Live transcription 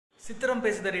சித்திரம்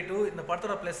பேசுதடி 2 இந்த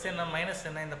படத்தோட ப்ளஸ் என்ன மைனஸ்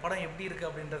என்ன இந்த படம் எப்படி இருக்குது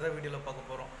அப்படின்றத வீடியோவில் பார்க்க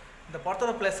போகிறோம். இந்த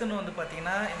படத்தோட ப்ளஸ்ன்னு வந்து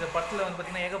பார்த்திங்கன்னா இந்த படத்தில் வந்து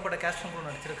பார்த்திங்கன்னா ஏகப்பட்ட கேஸ்ட் கூட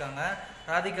நடிச்சிருக்காங்க.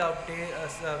 ராதிகா, அப்டே,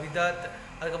 விதார்த்,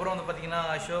 அதுக்கப்புறம் வந்து பார்த்திங்கன்னா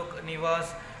அசோக்,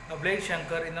 நிவாஸ், பிளேட்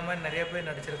சங்கர் இந்த மாதிரி நிறைய பேர்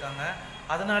நடிச்சிருக்காங்க.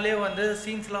 அதனாலே வந்து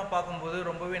சீன்ஸ்லாம் பார்க்கும்போது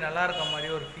ரொம்பவே நல்லா இருக்க மாதிரி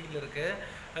ஒரு ஃபீல்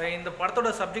இருக்குது. இந்த படத்தோட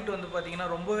சப்ஜெக்ட் வந்து பார்த்திங்கன்னா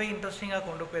ரொம்பவே இன்ட்ரெஸ்டிங்காக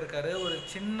கொண்டு போயிருக்காரு. ஒரு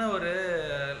சின்ன ஒரு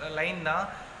லைன் தான்,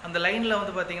 அந்த லைனில்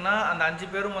வந்து பார்த்திங்கன்னா அந்த 5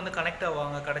 பேரும் வந்து கனெக்ட்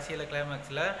ஆவாங்க கடைசியில்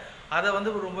கிளைமேக்ஸில். அதை வந்து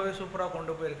ரொம்பவே சூப்பராக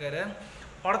கொண்டு போயிருக்காரு.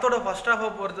 படத்தோட ஃபர்ஸ்ட் ஹாஃபை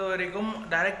பொறுத்த வரைக்கும்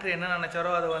டைரக்டர் என்ன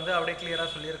நினச்சாரோ அதை வந்து அப்படியே கிளியராக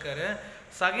சொல்லியிருக்காரு.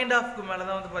 செகண்ட் ஹாஃப்க்கு மேலே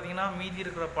தான் வந்து பார்த்திங்கன்னா மீதி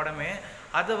இருக்கிற படமே.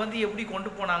 அதை வந்து எப்படி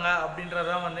கொண்டு போனாங்க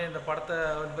அப்படின்றதான் வந்து இந்த படத்தை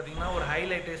வந்து பார்த்திங்கன்னா ஒரு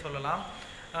ஹைலைட்டே சொல்லலாம்.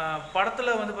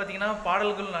 படத்தில் வந்து பார்த்திங்கன்னா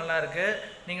பாடல்கள் நல்லா இருக்குது.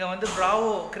 நீங்கள் வந்து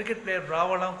பிராவோ கிரிக்கெட் பிளேயர்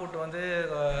பிராவோலாம் கூப்பிட்டு வந்து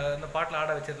இந்த பாட்டில்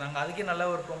ஆட வச்சுருந்தாங்க. அதுக்கே நல்ல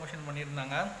ஒரு ப்ரொமோஷன்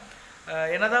பண்ணியிருந்தாங்க.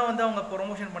 என்னதான் வந்து அவங்க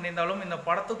ப்ரொமோஷன் பண்ணியிருந்தாலும் இந்த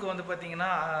படத்துக்கு வந்து பார்த்திங்கன்னா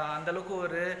அந்தளவுக்கு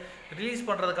ஒரு ரிலீஸ்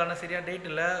பண்ணுறதுக்கான சரியாக டேட்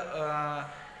இல்லை.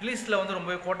 ரிலீஸில் வந்து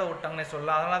ரொம்பவே கோட்டை விட்டாங்கன்னே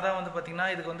சொல்லலாம். அதனால தான் வந்து பார்த்திங்கன்னா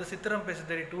இதுக்கு வந்து சித்திரம்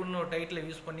பேசுதடி 2ன்னு ஒரு டைட்டில்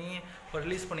யூஸ் பண்ணி ஒரு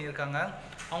ரிலீஸ் பண்ணியிருக்காங்க.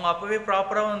 அவங்க அப்போவே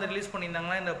ப்ராப்பராக வந்து ரிலீஸ்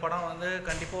பண்ணியிருந்தாங்கன்னா இந்த படம் வந்து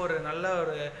கண்டிப்பாக ஒரு நல்ல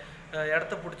ஒரு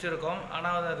இடத்த பிடிச்சிருக்கும்.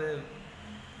 ஆனால் அது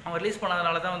அவங்க ரிலீஸ்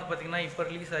பண்ணாதனால தான் வந்து பார்த்திங்கன்னா இப்போ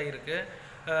ரிலீஸ் ஆகிருக்கு.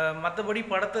 மற்றபடி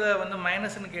படத்தில் வந்து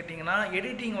மைனஸ்ன்னு கேட்டிங்கன்னா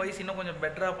எடிட்டிங் வைஸ் இன்னும் கொஞ்சம்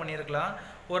பெட்டராக பண்ணியிருக்கலாம்.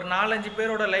 ஒரு 4-5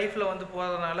 பேரோட லைஃப்பில் வந்து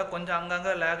போகிறதுனால கொஞ்சம்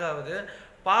அங்கங்கே லேக் ஆகுது.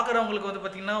 பார்க்குறவங்களுக்கு வந்து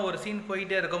பார்த்திங்கன்னா ஒரு சீன்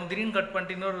போயிட்டே இருக்கும், திடீர்னு கட்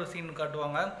பண்ணிட்டு இன்னொரு சீன்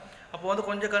காட்டுவாங்க. அப்போ வந்து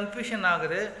கொஞ்சம் கன்ஃபியூஷன்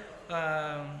ஆகுது.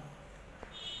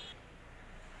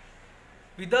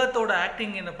 விதார்த்தோட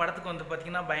ஆக்டிங் இந்த படத்துக்கு வந்து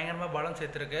பார்த்திங்கன்னா பயங்கரமாக பலம்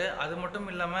சேர்த்துருக்கு. அது மட்டும்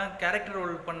இல்லாமல் கேரக்டர்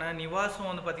ரோல் பண்ண நிவாஸும்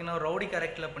வந்து பார்த்திங்கன்னா ரவுடி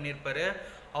கேரக்டரில் பண்ணியிருப்பார்.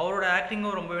 அவரோட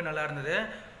ஆக்டிங்கும் ரொம்பவே நல்லா இருந்தது.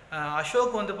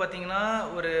 அசோக் வந்து பார்த்திங்கன்னா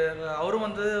அவரும்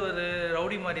வந்து ஒரு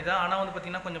ரவுடி மாதிரி தான், ஆனால் வந்து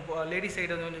பார்த்திங்கன்னா கொஞ்சம் லேடி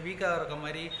சைடு வந்து கொஞ்சம் வீக்காக இருக்க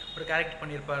மாதிரி ஒரு கேரக்டர்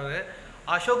பண்ணியிருப்பார்.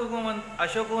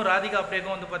 அசோக்கும் ராதிகா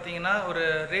அப்டேக்கும் வந்து பார்த்திங்கன்னா ஒரு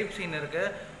ரேப் சீன்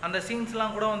இருக்குது. அந்த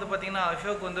சீன்ஸ்லாம் கூட வந்து பார்த்திங்கன்னா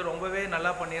அசோக் வந்து ரொம்பவே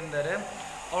நல்லா பண்ணியிருந்தார்.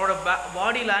 அவரோட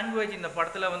பாடி லாங்குவேஜ் இந்த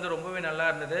படத்தில் வந்து ரொம்பவே நல்லா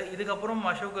இருந்தது. இதுக்கப்புறம்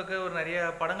அசோக்குக்கு ஒரு நிறைய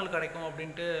படங்கள் கிடைக்கும்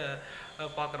அப்படின்ட்டு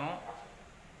பார்க்குறோம்.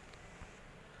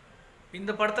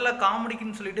 இந்த படத்தில்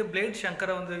காமெடிக்குன்னு சொல்லிட்டு பிளேட்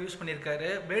சங்கரை வந்து யூஸ் பண்ணியிருக்காரு.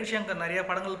 பிளேட் சங்கர் நிறைய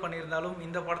படங்கள் பண்ணியிருந்தாலும்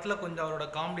இந்த படத்தில் கொஞ்சம் அவரோட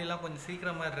காமெடிலாம் கொஞ்சம்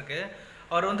சீக்கிரம் மாதிரி இருக்குது.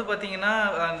 அவர் வந்து பார்த்திங்கன்னா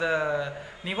அந்த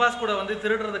நிவாஸ் கூட வந்து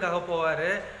திருடுறதுக்காக போவார்.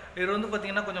 இவர் வந்து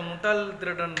பார்த்திங்கன்னா கொஞ்சம் முட்டாள்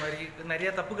திருடன் மாதிரி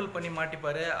நிறைய தப்புகள் பண்ணி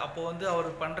மாட்டிப்பார். அப்போது வந்து அவர்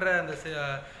பண்ணுற அந்த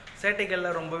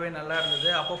சேட்டைகள்லாம் ரொம்பவே நல்லா இருந்தது.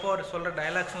 அப்பப்போ அவர் சொல்கிற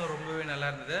டைலாக்ஸும் ரொம்பவே நல்லா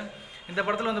இருந்தது. இந்த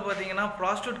படத்தில் வந்து பார்த்திங்கன்னா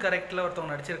ப்ராஸ்டியூட் கேரக்டரில்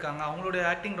ஒருத்தவங்க நடிச்சிருக்காங்க. அவங்களுடைய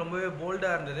ஆக்டிங் ரொம்பவே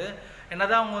போல்டாக இருந்தது.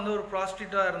 என்னதான் அவங்க வந்து ஒரு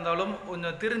ப்ராஸ்டியூட்டாக இருந்தாலும்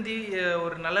கொஞ்சம் திருந்தி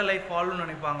ஒரு நல்ல லைஃப் வாழணும்னு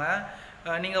நினைப்பாங்க.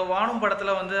 நீங்கள் வாணும்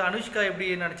படத்தில் வந்து அனுஷ்கா எப்படி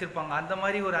நடிச்சிருப்பாங்க அந்த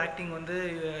மாதிரி ஒரு ஆக்டிங் வந்து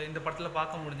இந்த படத்தில்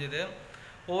பார்க்க முடிஞ்சுது.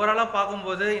 ஓவராலாக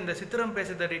பார்க்கும்போது இந்த சித்திரம்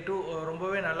பேசுதடி 2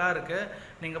 ரொம்பவே நல்லா இருக்குது.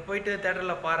 நீங்கள் போயிட்டு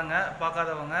தேட்டரில் பாருங்கள்.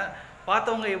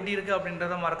 பார்த்தவங்க எப்படி இருக்குது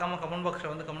அப்படின்றத மறக்காமல் கமெண்ட்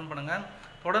பாக்ஸில் வந்து கமெண்ட் பண்ணுங்கள்.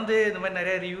 தொடர்ந்து இந்த மாதிரி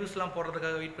நிறைய ரிவ்யூஸ்லாம்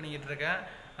போடுறதுக்காக வெயிட் பண்ணிக்கிட்டு இருக்கேன்.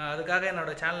 அதுக்காக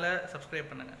என்னோடய சேனலை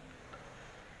சப்ஸ்கிரைப் பண்ணுங்கள்.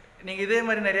 நீங்கள் இதே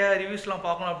மாதிரி நிறையா ரிவ்யூஸ்லாம்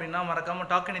பார்க்கணும் அப்படின்னா மறக்காமல்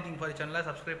TalkAnything4u சேனலை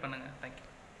சப்ஸ்கிரைப் பண்ணுங்கள். தேங்க்யூ.